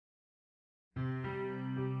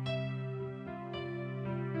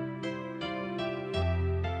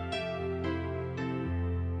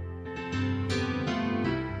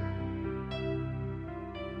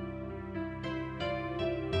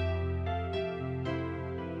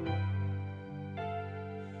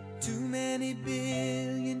many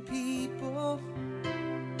billion people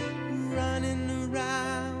running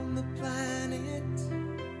around the planet.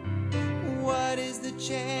 What is the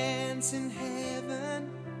chance in heaven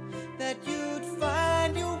that you'd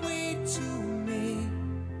find your way to me?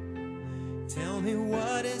 Tell me,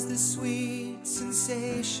 what is the sweet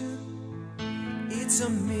sensation? It's a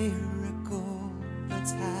miracle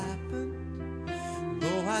that's happened.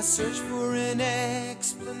 Though I search for an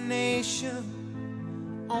explanation,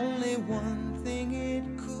 only one thing it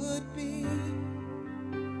could be: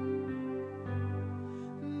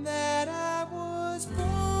 that I was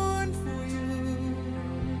born for you.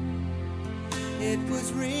 It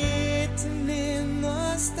was written in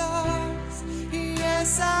the stars.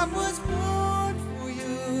 Yes, I was born for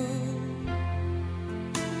you,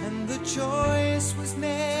 and the choice was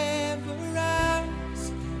never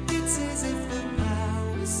ours. It's as if the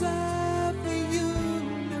powers of the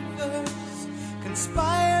universe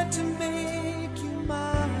conspired to make you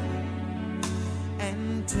mine.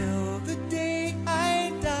 And till the day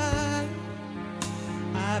I die,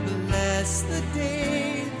 I bless the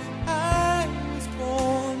day that I was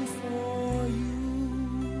born for you.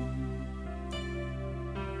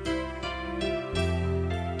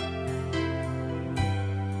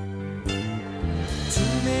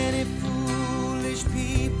 Too many foolish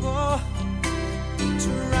people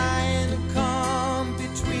trying to come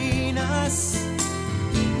between us.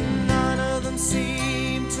 None of them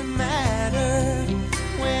seem to matter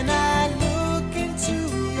when I look into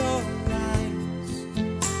your eyes.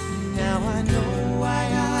 Now I know why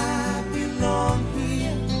I belong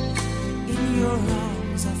here. In your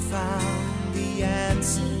arms I found the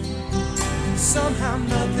answer. Somehow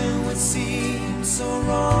nothing would seem so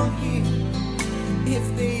wrong here if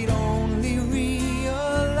they'd only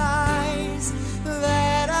realize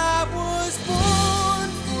that I was born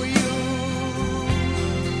for you,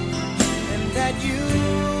 and that you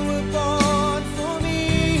were born for me.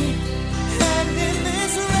 And in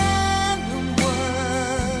this random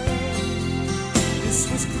world, this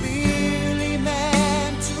was clearly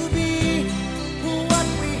meant to be. What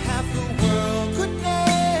we have, the world could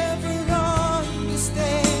never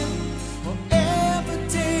understand or ever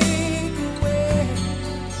take away.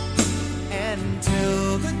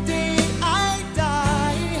 Until the day I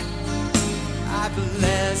die, I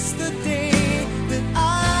bless the day that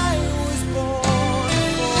I was born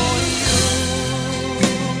for you.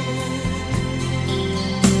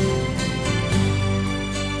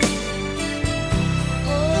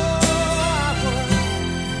 Oh, I was.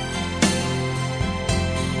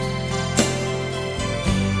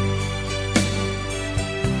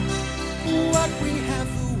 What we have,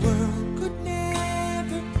 the world could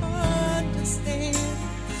never understand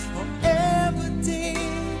or ever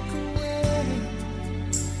take away.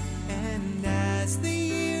 And as the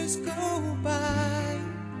years go by,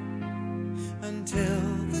 until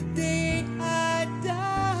the day I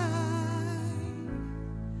die,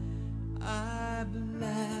 I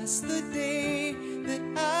bless the day that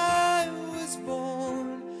I was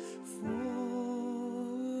born for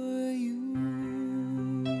you.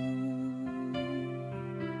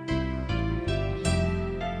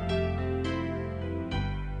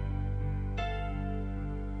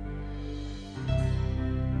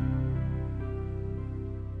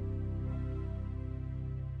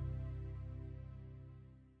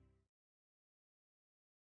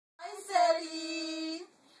 Hi, Cely.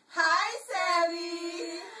 Hi,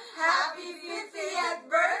 Cely. Happy 50th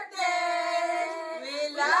birthday. We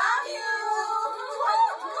love you.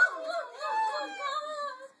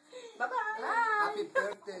 Bye-bye. Happy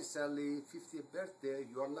birthday, Cely. 50th birthday.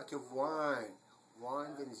 You are like a wine.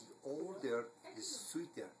 Wine that is older is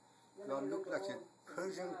sweeter. You are look like a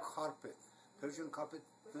Persian carpet. Persian carpet,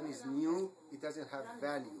 when it's new, it doesn't have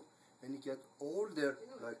value. When you get older,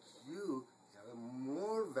 like you have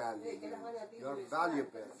more value. You are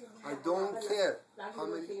valuable. I don't care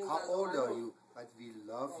how old are you, but we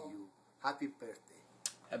love you. Happy birthday.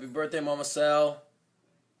 Happy birthday, Mama Cel.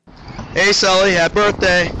 Hey Cely, happy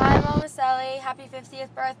birthday. Hi, Mama Cely. Happy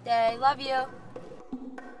 50th birthday. Love you.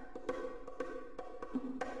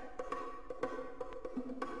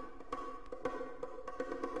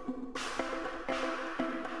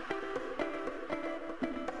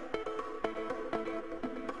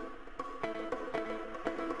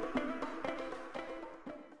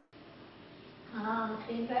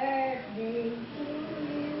 Happy birthday to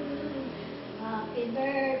you. Happy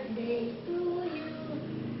birthday to you.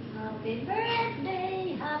 Happy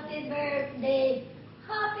birthday, happy birthday,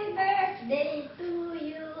 happy birthday to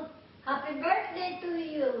you. Happy birthday to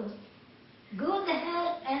you. Good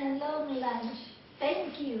health and long life.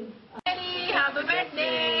 Thank you. Happy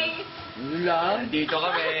birthday. Dito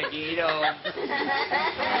kami, Gino.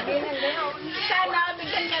 Sana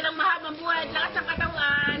bigyan ka ng mahabang buhay at lakas ng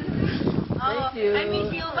katawan. Thank you. I miss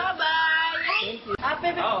you. Bye-bye. Happy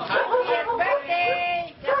birthday.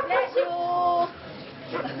 God bless you.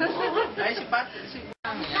 Ay, si Pat.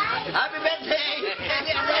 Happy birthday!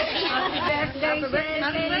 Happy birthday.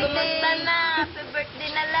 Kumusta na? Happy birthday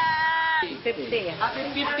na lang. 50. Happy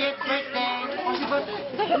 50th birthday!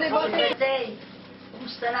 Happy birthday.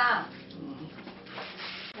 Kumusta na?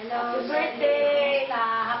 Hello, happy birthday!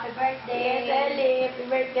 Happy birthday! Cely, happy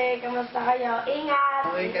birthday. Kamusta kayo? Ingat.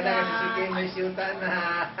 Okay ka na, sige, may syuta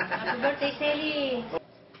na. Happy birthday, Cely!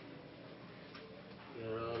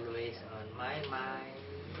 You're always on my mind.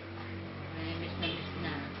 Miss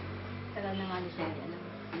na. Tagal na nga ni Cely.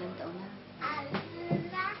 Ilang taon na?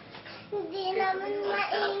 Hindi naman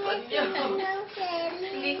mainit yung Cely.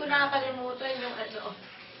 Hindi ko nakakalimutan yung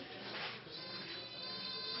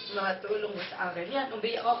mga tulong mo sa akin. Yan,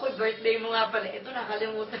 umiyak ako. Birthday mo nga pala. Ito,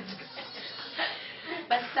 nakalimutan ko.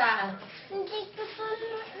 Basta, Hindi ko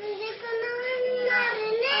naman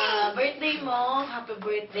narinig. birthday mo, happy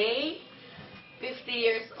birthday. 50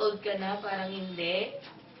 years old ka na, parang hindi.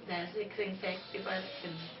 Dahil 6 pa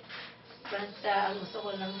rin. Basta, ang gusto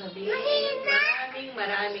ko lang sabihin,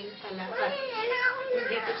 maraming salamat.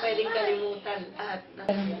 Hindi ko pwedeng kalimutan lahat ng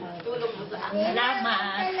tulong mo sa akin.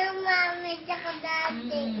 Salamat! Ano mami, tsaka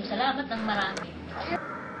dati. Salamat ng marami.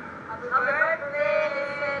 Happy birthday,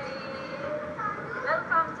 Cely!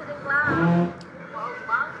 Welcome to the club!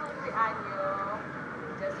 Maubang año.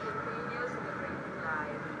 Just continue celebrating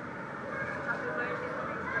life. Happy birthday to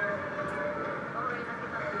my Cely! Okay na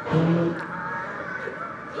kita tuloy.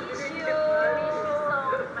 Miss you! Miss you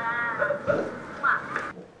so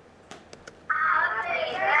much!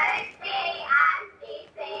 Happy birthday, Auntie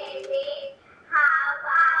Cely. Have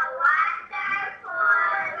a wonderful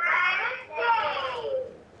birthday.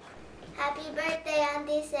 Happy birthday,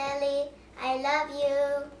 Auntie Cely. I love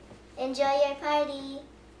you. Enjoy your party.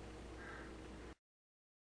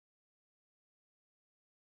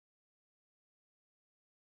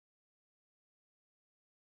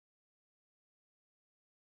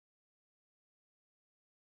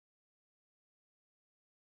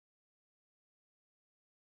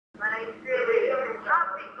 My Cely,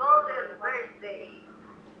 happy golden birthday.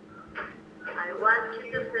 I want you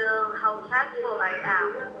to feel how thankful I am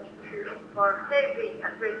for having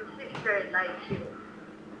a great sister like you.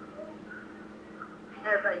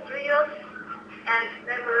 Have a joyous and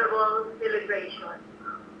memorable celebration.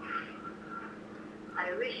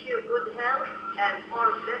 I wish you good health and more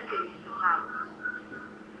blessings to come.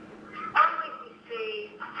 Always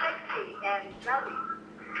stay sexy and jolly.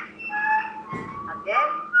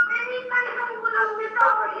 Again,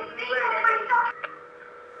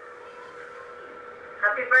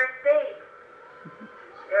 happy birthday!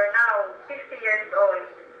 You're now 50 years old.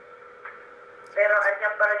 Pero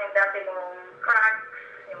andyan pa rin yung dati mong cracks,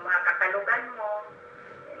 yung mga kakalugan mo,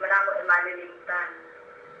 wala mo imalilimtan.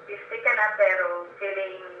 50 ka na pero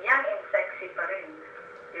feeling young and sexy pa rin.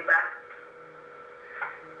 Diba?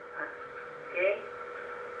 Okay?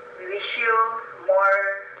 We wish you more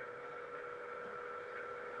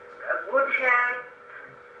good health,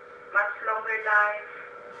 much longer life.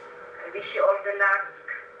 I wish you all the luck.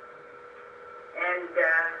 And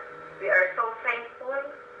we are so thankful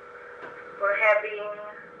for having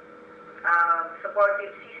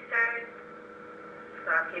supportive sisters,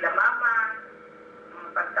 sa kila mama, mga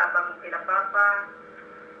pagtabang kila papa,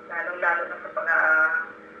 lalong-lalo na sa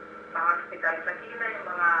pang-hospital sa kila, yung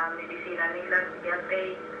mga medisina nila,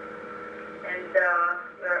 pediatric. And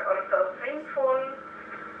we are also thankful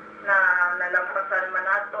na nalampasan man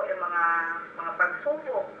nato yung mga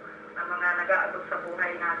pagsubok na mga nag-aabot sa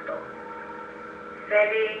buhay nato.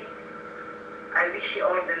 Cely, I wish you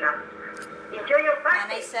all the luck. Enjoy your Nanay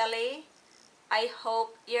birthday. Cely, I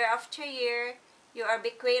hope year after year you are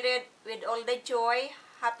bequeathed with all the joy,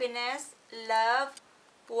 happiness, love,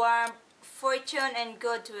 warmth, fortune, and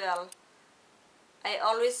goodwill. I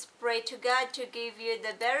always pray to God to give you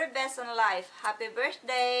the very best in life. Happy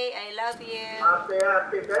birthday! I love you.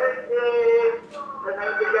 Happy birthday! Sana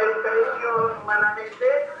ibigay kayo maraming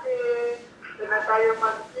birthday. Sana tayo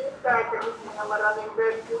magkita kasi mga maraming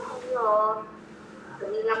birthday ninyo. Sa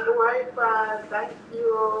inyong buhay pa. Thank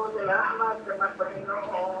you. Salamat sa mga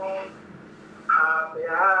Panginoon. Happy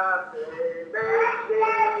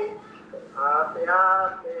birthday! Happy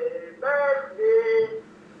birthday!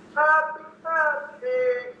 Happy birthday!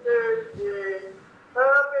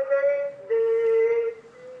 Happy birthday!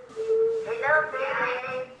 Hello,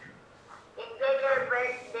 parents! Enjoy your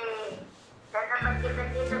birthday! Sana magkita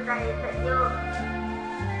dito tayo sa iyo.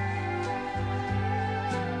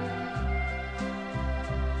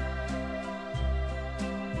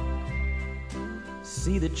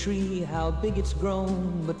 See the tree, how big it's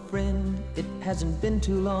grown, but friend, it hasn't been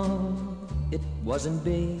too long, it wasn't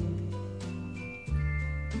big.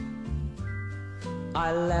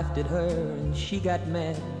 I laughed at her and she got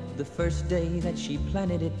mad. The first day that she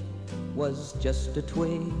planted it was just a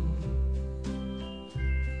twig.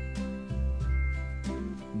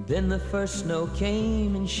 Then the first snow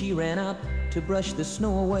came and she ran out to brush the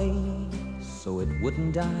snow away so it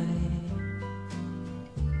wouldn't die.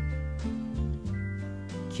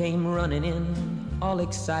 Came running in, all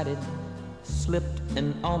excited, slipped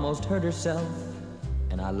and almost hurt herself,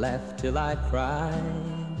 and I laughed till I cried.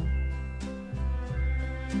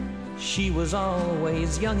 She was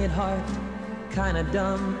always young at heart, kinda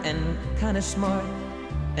dumb and kinda smart,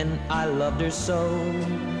 and I loved her so.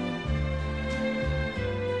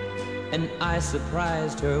 And I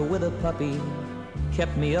surprised her with a puppy,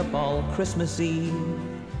 kept me up all Christmas Eve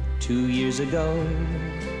 2 years ago.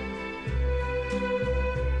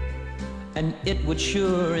 And it would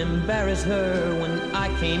sure embarrass her when I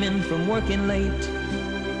came in from working late,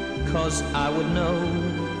 'cause I would know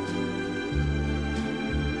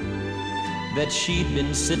that she'd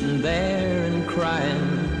been sitting there and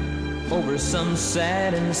crying over some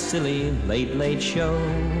sad and silly late show.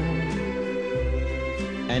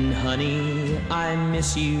 And honey, I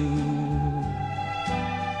miss you,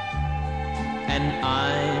 and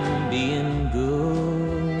I'm being good,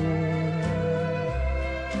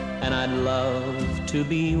 and I'd love to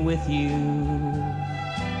be with you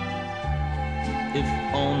if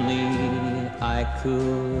only I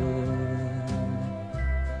could.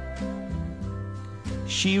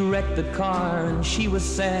 She wrecked the car and she was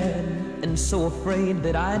sad and so afraid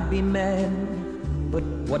that I'd be mad, but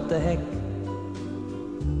what the heck?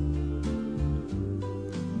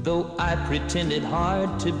 Though I pretended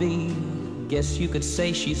hard to be, guess you could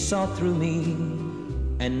say she saw through me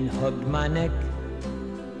and hugged my neck.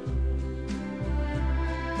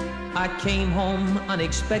 I came home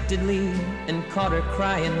unexpectedly and caught her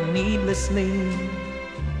crying needlessly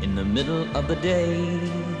in the middle of the day.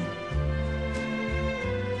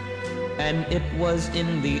 And it was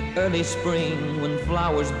in the early spring when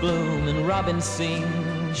flowers bloom and robins sing,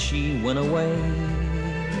 she went away.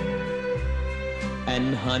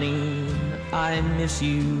 And honey, I miss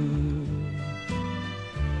you,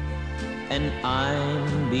 and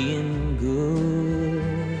I'm being good,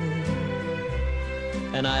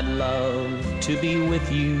 and I'd love to be with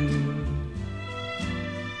you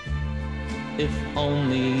if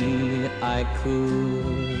only I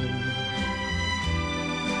could.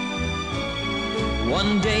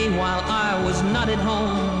 One day while I was not at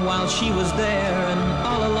home, while she was there and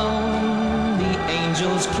all alone, the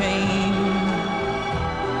angels came.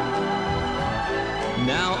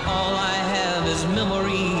 Now all I have is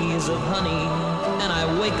memories of honey, and I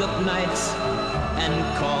wake up nights and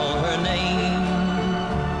call her name.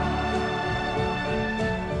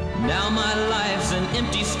 Now my life's an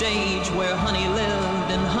empty stage where honey lived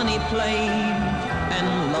and honey played and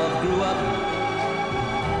love grew up.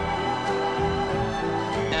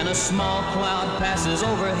 And a small cloud passes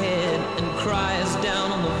overhead and cries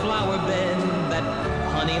down on the flower bed that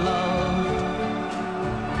honey loved.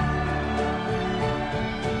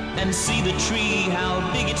 And see the tree, how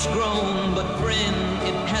big it's grown, but friend,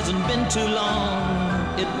 it hasn't been too long,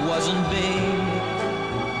 it wasn't big.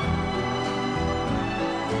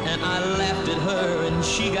 And I laughed at her and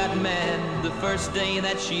she got mad. The first day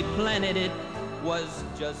that she planted it was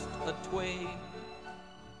just a twig.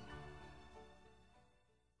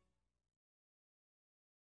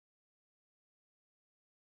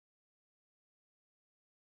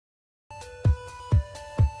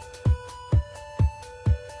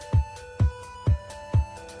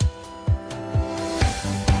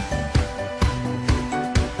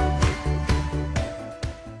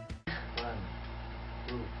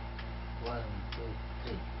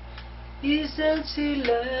 Isn't she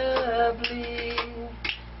lovely?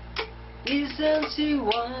 Isn't she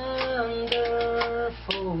wonderful?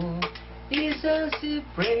 Isn't she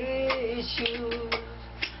precious?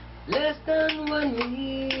 Less than 1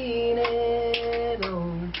 minute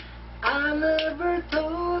old. I never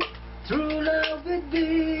thought true love would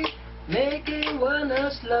be making one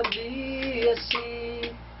as lovely as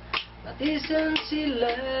she. But isn't she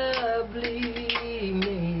lovely,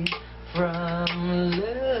 made from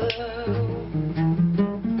love?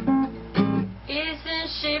 Isn't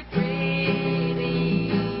she pretty?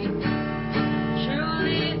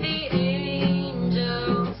 Truly the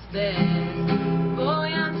angel's best. Boy,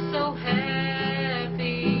 I'm so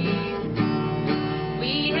happy.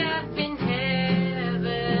 We have been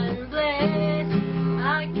heaven blessed.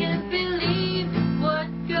 I can't believe what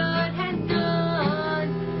God has done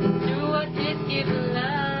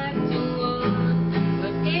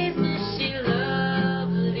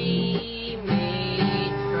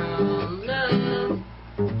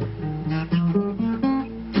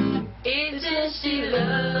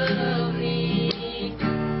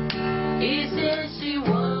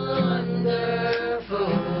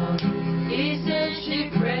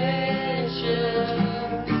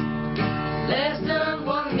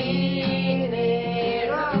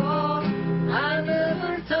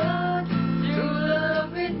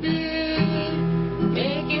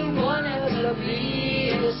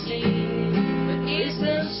lovely as sea. But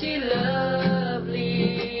isn't she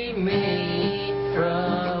lovely, made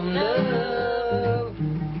from love?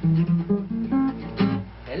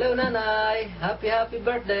 Hello, Nanay. Happy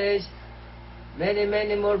birthdays.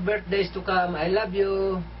 Many more birthdays to come. I love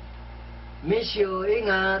you. Miss you.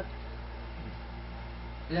 Ingat.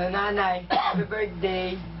 Hello, Nanay. Happy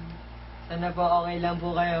birthday. Sana po okay lang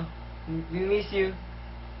po kayo. We miss you.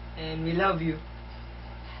 And we love you.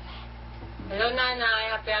 Hello,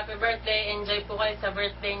 Nanay. Happy birthday. Enjoy po kayo sa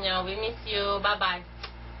birthday niyo. We miss you. Bye-bye.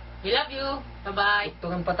 We love you. Bye-bye.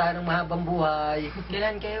 Tuktukan pa tayo ng mahabang buhay.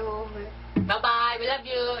 Kailan kayo? Bye-bye. We love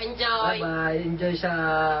you. Enjoy. Bye-bye. Enjoy sa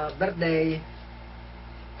birthday.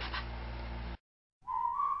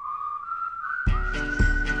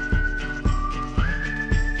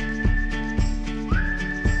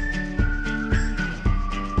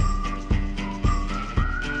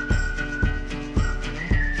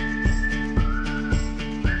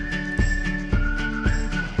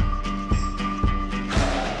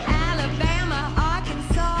 Alabama,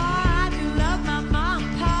 Arkansas, I do love my mom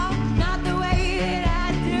and pop, not the way that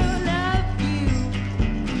I do love you.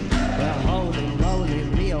 Well, holy moly,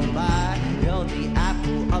 Rio, my, you're the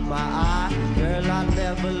apple of my eye.